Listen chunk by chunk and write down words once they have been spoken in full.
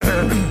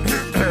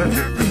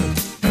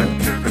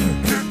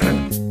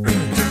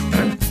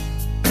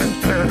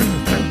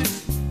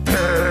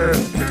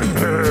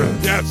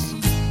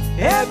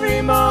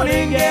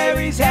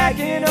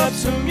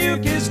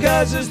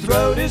'cause his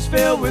throat is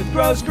filled with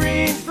gross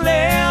green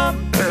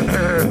phlegm.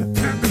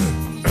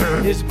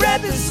 His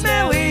breath is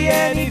smelly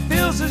and he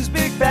fills his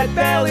big fat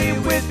belly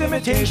with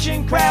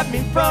imitation crab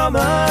meat from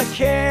a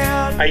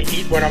can. I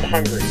eat when I'm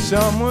hungry.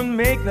 Someone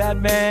make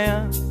that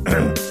man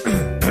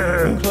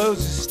close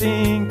his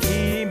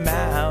stinky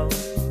mouth.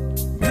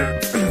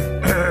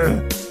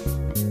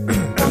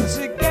 Once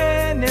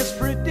again, as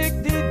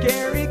predicted,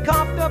 Gary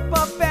coughed up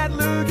a fat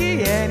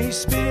loogie and he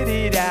spit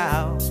it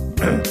out.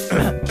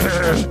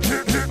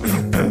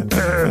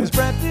 His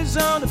breath is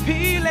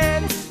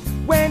unappealing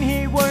when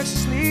he works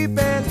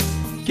sleeping.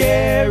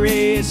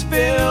 Gary is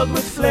filled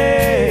with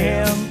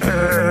phlegm.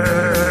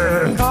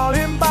 Call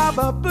him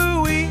Baba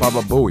Booey.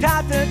 Baba Booey.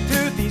 Tied the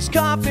tooth, he's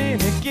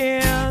coughing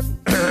again.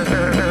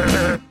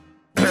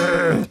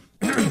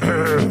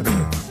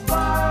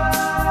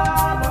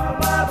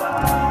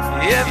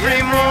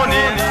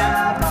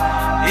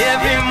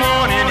 Every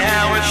morning,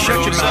 Howard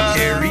shows up.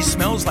 Gary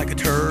smells like a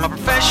turd. My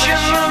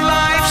professional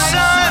life's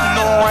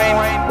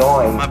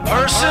annoying. My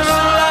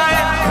personal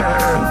life,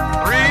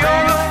 3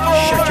 on the 4.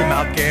 Shut your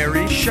mouth,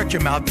 Gary. Shut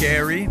your mouth,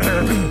 Gary.